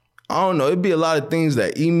 I don't know. It'd be a lot of things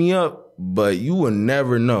that eat me up, but you would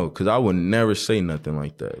never know, because I would never say nothing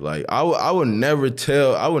like that. Like I would never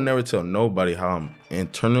tell nobody how I'm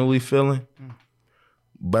internally feeling.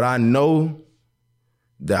 But I know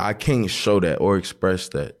that I can't show that or express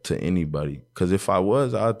that to anybody. Because if I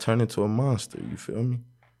was, I'd turn into a monster. You feel me?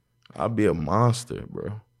 I'd be a monster,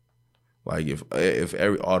 bro. Like if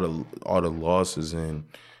all the losses and,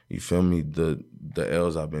 you feel me, the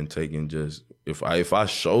L's I've been taking, just if I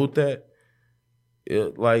showed that,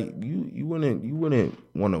 it, like you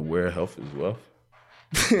wouldn't want to wear health as well.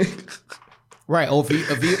 Right. I'm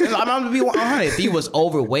gonna be 100. If you was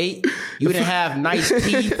overweight, you didn't have nice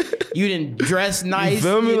teeth, you didn't dress nice.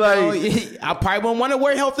 You feel me? I probably wouldn't want to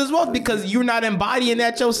wear health as well, because you're not embodying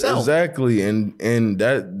that yourself. Exactly, and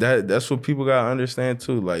that's what people gotta understand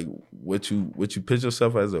too. Like what you pitch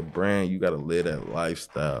yourself as a brand, you gotta live that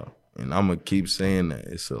lifestyle. And I'm gonna keep saying that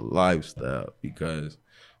it's a lifestyle, because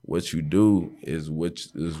what you do is what's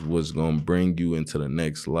gonna bring you into the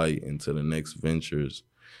next light, into the next ventures,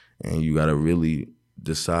 and you gotta really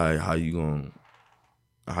decide how you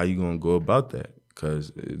gonna go about that,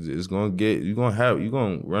 because you're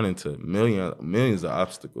gonna run into millions of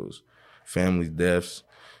obstacles, family deaths,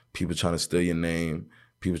 people trying to steal your name,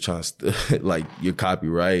 people trying to steal like your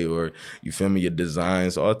copyright, or you feel me, your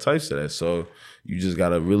designs, all types of that. So you just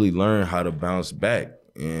gotta really learn how to bounce back.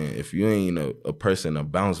 And if you ain't a person to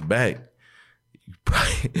bounce back,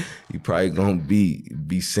 you probably gonna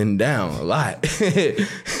be sitting down a lot.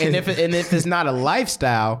 and if it's not a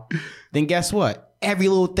lifestyle, then guess what? Every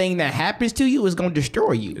little thing that happens to you is gonna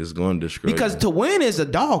destroy you. It's gonna destroy you. Because to win is a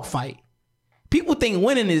dog fight. People think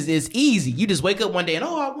winning is easy. You just wake up one day and,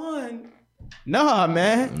 I won. Nah,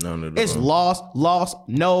 man. No. It's lost.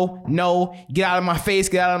 No. Get out of my face.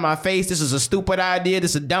 This is a stupid idea.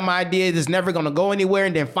 This is a dumb idea. This is never going to go anywhere.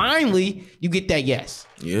 And then finally, you get that yes.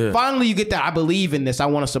 Yeah. Finally, you get that I believe in this. I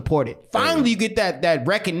want to support it. Finally, you get that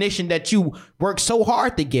recognition that you worked so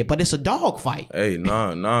hard to get. But it's a dog fight. Hey,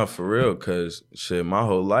 nah, for real. Because, shit, my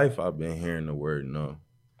whole life I've been hearing the word no.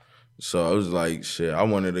 So I was like, shit, I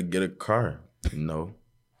wanted to get a car. No.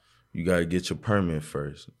 You gotta get your permit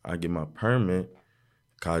first. I get my permit.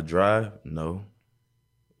 Can I drive? No.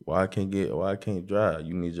 Why I can't drive?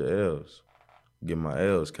 You need your L's. Get my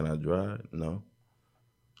L's. Can I drive? No.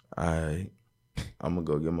 All right. I'm gonna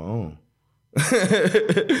go get my own.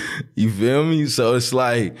 You feel me? So it's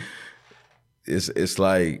like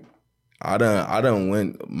I done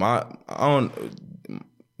went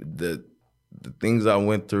the things I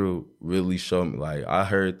went through really showed me, like, I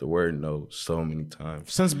heard the word no so many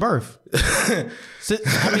times. Since birth.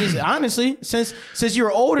 Honestly, since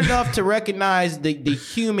you're old enough to recognize the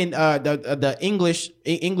human, the English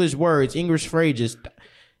words, English phrases,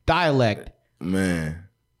 dialect. Man.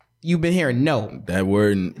 You've been hearing no. That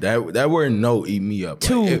word no eat me up.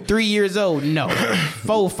 2, 3 years old, no.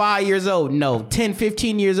 4, 5 years old, no. 10,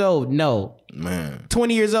 15 years old, no. Man.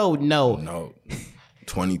 20 years old, no. No.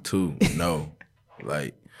 22, no.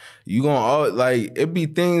 Like, You gonna always, like, it be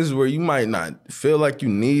things where you might not feel like you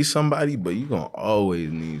need somebody, but you gonna always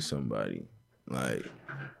need somebody. Like,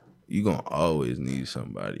 you gonna always need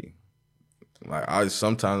somebody. Like, I'll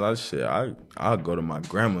go to my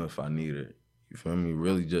grandma if I need her. You feel me?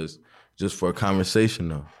 Really just for a conversation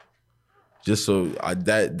though. Just so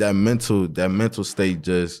that mental state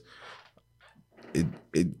just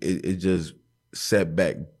it just set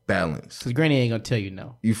back balance. Cause Granny ain't gonna tell you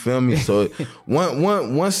no. You feel me? So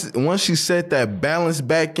once you set that balance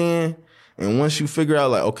back in, and once you figure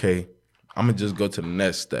out like, okay, I'm gonna just go to the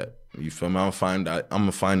next step. You feel me? I'm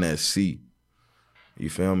gonna find that C. You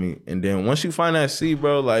feel me? And then once you find that C,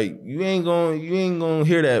 bro, like you ain't gonna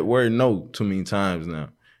hear that word no too many times now.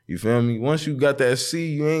 You feel me? Once you got that C,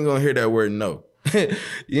 you ain't gonna hear that word no.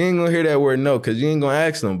 You ain't gonna hear that word no because you ain't gonna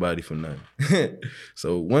ask nobody for nothing.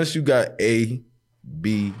 So once you got A,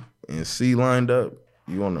 B, and C lined up,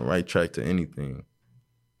 you on the right track to anything.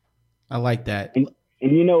 I like that. And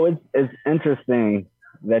you know, it's interesting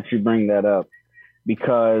that you bring that up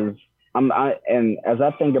because and as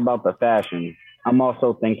I think about the fashion, I'm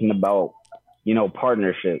also thinking about, you know,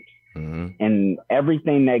 partnerships and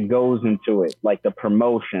everything that goes into it, like the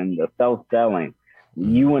promotion, the self-selling,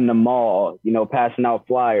 you in the mall, you know, passing out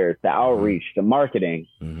flyers, the outreach, the marketing.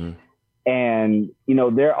 And, you know,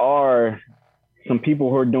 there are some people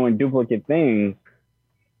who are doing duplicate things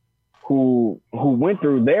who went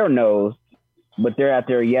through their no's, but they're at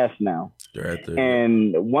their yes now. They're at their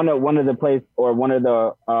and one of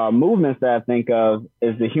the movements that I think of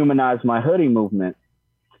is the Humanize My Hoodie movement.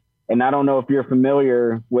 And I don't know if you're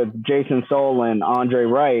familiar with Jason Soul and Andre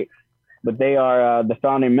Wright, but they are the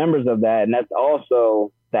founding members of that. And that's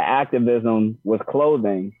also the activism with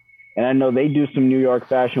clothing. And I know they do some New York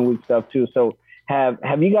Fashion Week stuff too. So have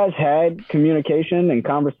you guys had communication and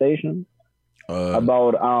conversations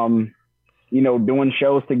about, you know, doing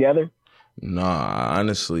shows together? Nah,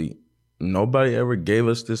 honestly, nobody ever gave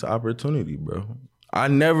us this opportunity, bro. I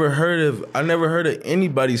never heard of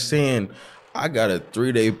anybody saying, I got a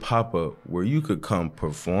 3-day pop-up where you could come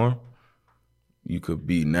perform. You could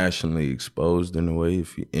be nationally exposed in a way,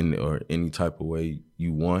 or any type of way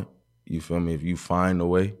you want. You feel me? If you find a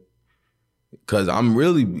way. Cause I'm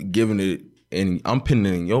really giving it, and I'm putting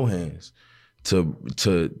it in your hands to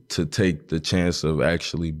take the chance of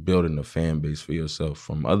actually building a fan base for yourself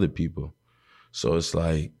from other people. So it's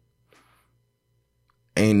like,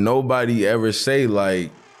 ain't nobody ever say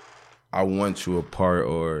like, I want you apart,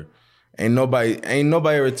 or ain't nobody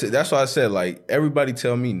ever. That's why I said, like, everybody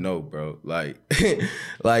tell me no, bro. Like,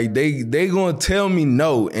 like they gonna tell me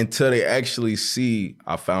no until they actually see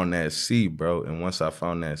I found that C, bro. And once I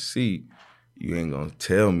found that C, you ain't gonna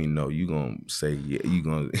tell me no. You gonna say yeah. You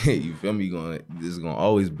gonna you feel me? This is gonna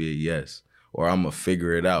always be a yes, or I'm gonna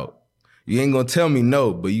figure it out. You ain't gonna tell me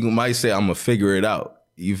no, but you might say I'm gonna figure it out.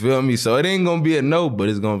 You feel me? So it ain't gonna be a no, but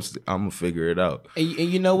I'm gonna figure it out. And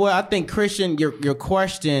you know what? I think, Christian, your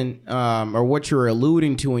question, or what you're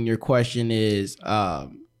alluding to in your question is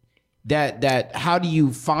that how do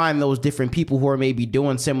you find those different people who are maybe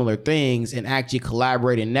doing similar things and actually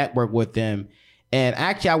collaborate and network with them? And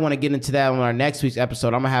actually, I want to get into that on our next week's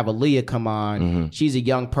episode. I'm gonna have Aaliyah come on. She's a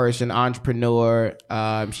young person, entrepreneur.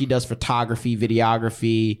 She does photography,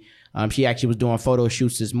 videography. She actually was doing photo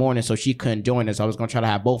shoots this morning, so she couldn't join us. I was going to try to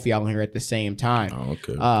have both of y'all in here at the same time. Oh,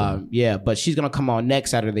 okay. Yeah, but she's going to come on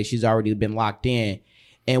next Saturday. She's already been locked in.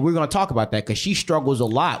 And we're going to talk about that because she struggles a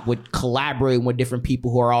lot with collaborating with different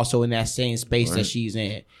people who are also in that same space that she's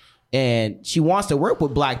in. And she wants to work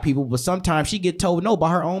with black people, but sometimes she get told no by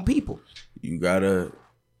her own people. You gotta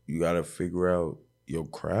figure out your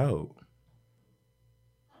crowd.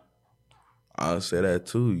 I'll say that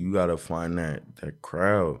too. You gotta find that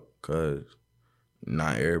crowd. Cause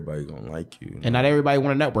not everybody gonna like you, and not everybody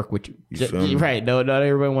want to network with you. You're right? No, not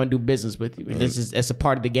everybody want to do business with you. And it's a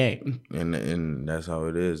part of the game, and that's how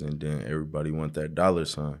it is. And then everybody want that dollar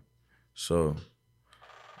sign. So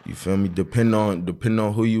you feel me? Depending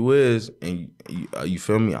on who you is, and you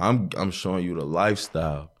feel me? I'm showing you the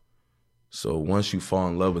lifestyle. So once you fall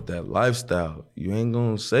in love with that lifestyle, you ain't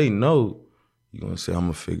gonna say no. You gonna say I'm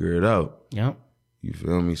gonna figure it out. Yep. You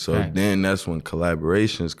feel me? So then that's when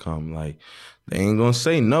collaborations come. Like, they ain't gonna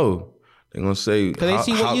say no. They gonna say, because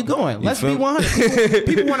they see where you going. Let's be 100.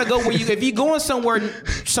 People want to go where you. If you're going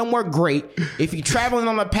somewhere great, if you're traveling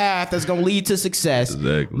on a path that's gonna lead to success,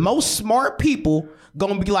 most smart people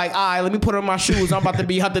gonna be like, all right, let me put on my shoes. I'm about to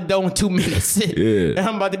be out the door in 2 minutes. And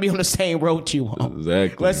I'm about to be on the same road you on.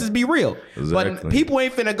 Exactly. Let's just be real. But people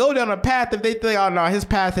ain't finna go down a path if they think, oh no, his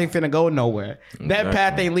path ain't finna go nowhere. That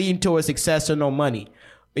path ain't leading towards success or no money,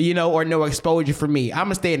 or no exposure for me. I'm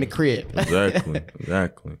gonna stay in the crib.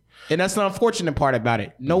 Exactly. And that's the unfortunate part about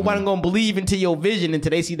it. Nobody gonna believe into your vision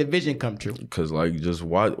until they see the vision come true. Cause like just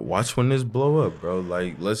watch when this blow up, bro.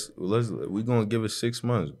 Like we gonna give it 6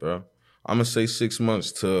 months, bro. I'm gonna say 6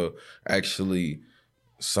 months to actually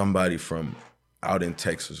somebody from out in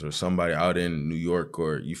Texas or somebody out in New York,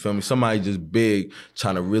 or you feel me, somebody just big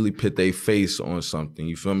trying to really put their face on something.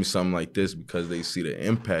 You feel me, something like this, because they see the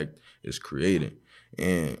impact it's creating.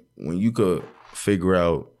 And when you could figure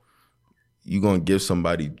out you're going to give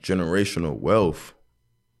somebody generational wealth,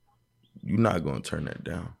 you're not going to turn that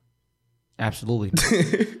down. Absolutely.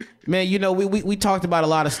 Man, you know, we talked about a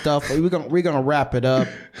lot of stuff. We're gonna wrap it up.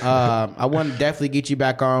 I want to definitely get you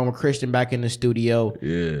back on with Christian back in the studio.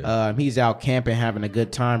 Yeah. He's out camping, having a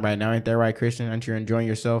good time right now. Ain't that right, Christian? Aren't you enjoying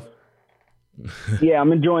yourself? Yeah,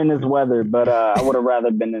 I'm enjoying this weather, but I would have rather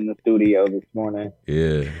been in the studio this morning.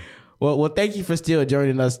 Yeah. Well, thank you for still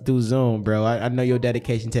joining us through Zoom, bro. I know your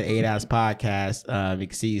dedication to the 8 Hours podcast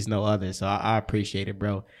exceeds no other, so I appreciate it,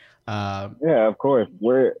 bro. Yeah, of course.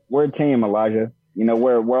 We're a team, Elijah. You know,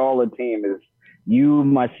 we're all a team. Is you,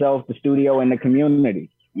 myself, the studio, and the community.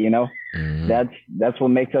 You know, that's what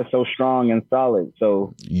makes us so strong and solid.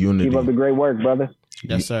 So unity. Keep up the great work, brother.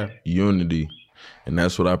 Yes, sir. Unity, and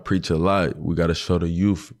that's what I preach a lot. We got to show the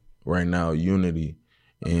youth right now unity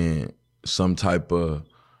and some type of.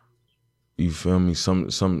 You feel me? Some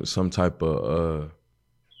type of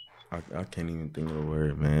I can't even think of the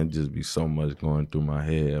word, man. It just be so much going through my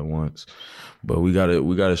head at once. But we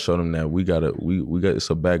gotta show them that we got it's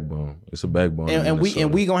a backbone. It's a backbone. And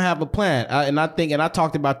we gonna have a plan. I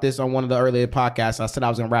talked about this on one of the earlier podcasts. I said I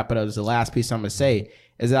was gonna wrap it up. This is the last piece I'm gonna say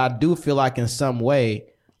is that I do feel like in some way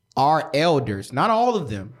our elders, not all of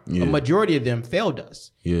them, a majority of them failed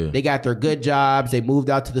us. Yeah. They got their good jobs. They moved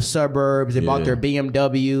out to the suburbs. They bought their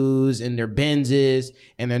BMWs and their Benzes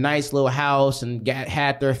and their nice little house and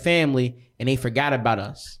had their family, and they forgot about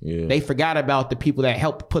us. Yeah. They forgot about the people that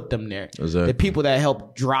helped put them there. Exactly. The people that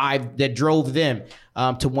helped drove them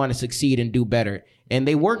to want to succeed and do better. And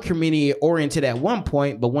they were community oriented at one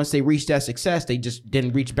point, but once they reached that success, they just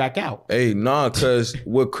didn't reach back out. Hey, nah, because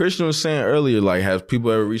what Christian was saying earlier, like, has people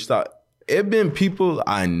ever reached out? It been people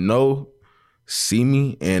I know see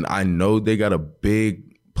me and I know they got a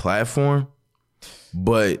big platform,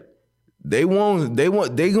 but they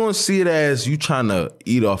gonna see it as you trying to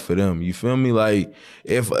eat off of them. You feel me? Like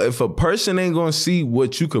if a person ain't gonna see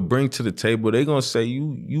what you could bring to the table, they gonna say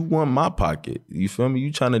you want my pocket. You feel me?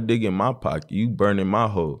 You trying to dig in my pocket. You burning my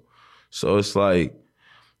hole. So it's like,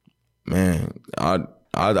 man, I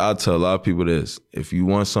tell a lot of people this: if you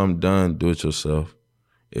want something done, do it yourself.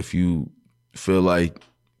 If you feel like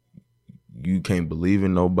you can't believe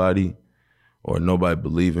in nobody or nobody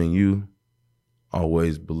believe in you,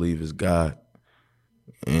 always believe it's God,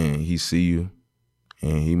 and He see you,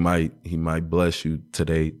 and He might bless you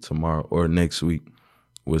today, tomorrow, or next week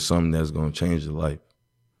with something that's gonna change your life.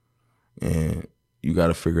 And you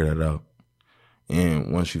gotta figure that out.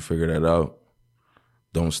 And once you figure that out,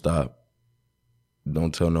 don't stop.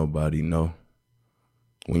 Don't tell nobody no.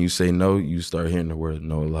 When you say no, you start hearing the word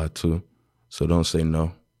no a lot too. So don't say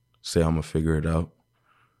no. Say I'm gonna figure it out.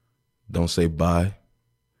 Don't say bye.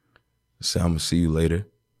 Say I'm gonna see you later.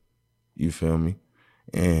 You feel me?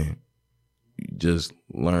 And you just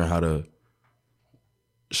learn how to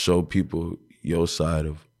show people your side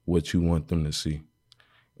of what you want them to see,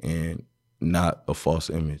 and not a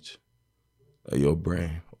false image of your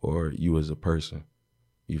brand or you as a person.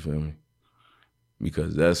 You feel me?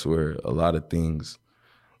 Because that's where a lot of things,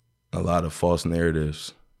 a lot of false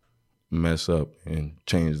narratives mess up and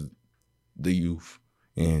change the youth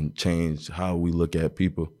and change how we look at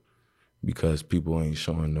people. Because people ain't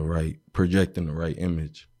projecting the right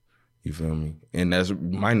image. You feel me? And that's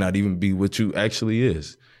might not even be what you actually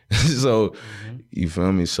is. So, you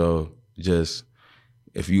feel me? So just,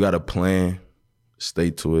 if you got a plan,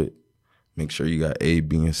 stay to it. Make sure you got A,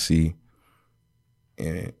 B, and C.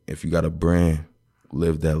 And if you got a brand,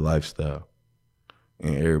 live that lifestyle.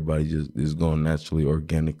 And everybody just is going to naturally,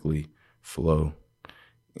 organically flow.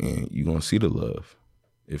 And you're going to see the love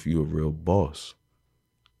if you're a real boss.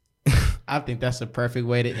 I think that's a perfect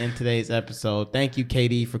way to end today's episode. Thank you,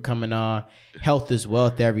 KD, for coming on. Health is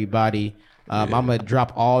wealth, everybody. I'm going to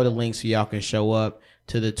drop all the links so y'all can show up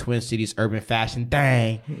to the Twin Cities Urban Fashion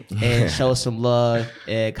thing and show some love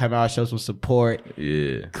and come out, show some support.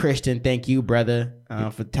 Yeah. Christian, thank you, brother,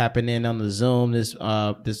 for tapping in on the Zoom this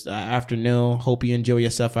afternoon. Hope you enjoy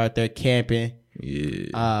yourself out there camping.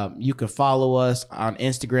 Yeah. You can follow us on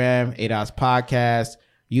Instagram, 8 Hours Podcast,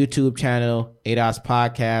 YouTube channel, 8 Hours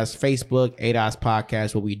Podcast, Facebook, 8 Hours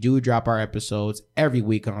Podcast, where we do drop our episodes every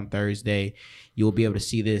week on Thursday. You will be able to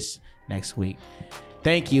see this next week.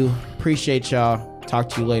 Thank you. Appreciate y'all. Talk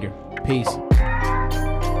to you later. Peace.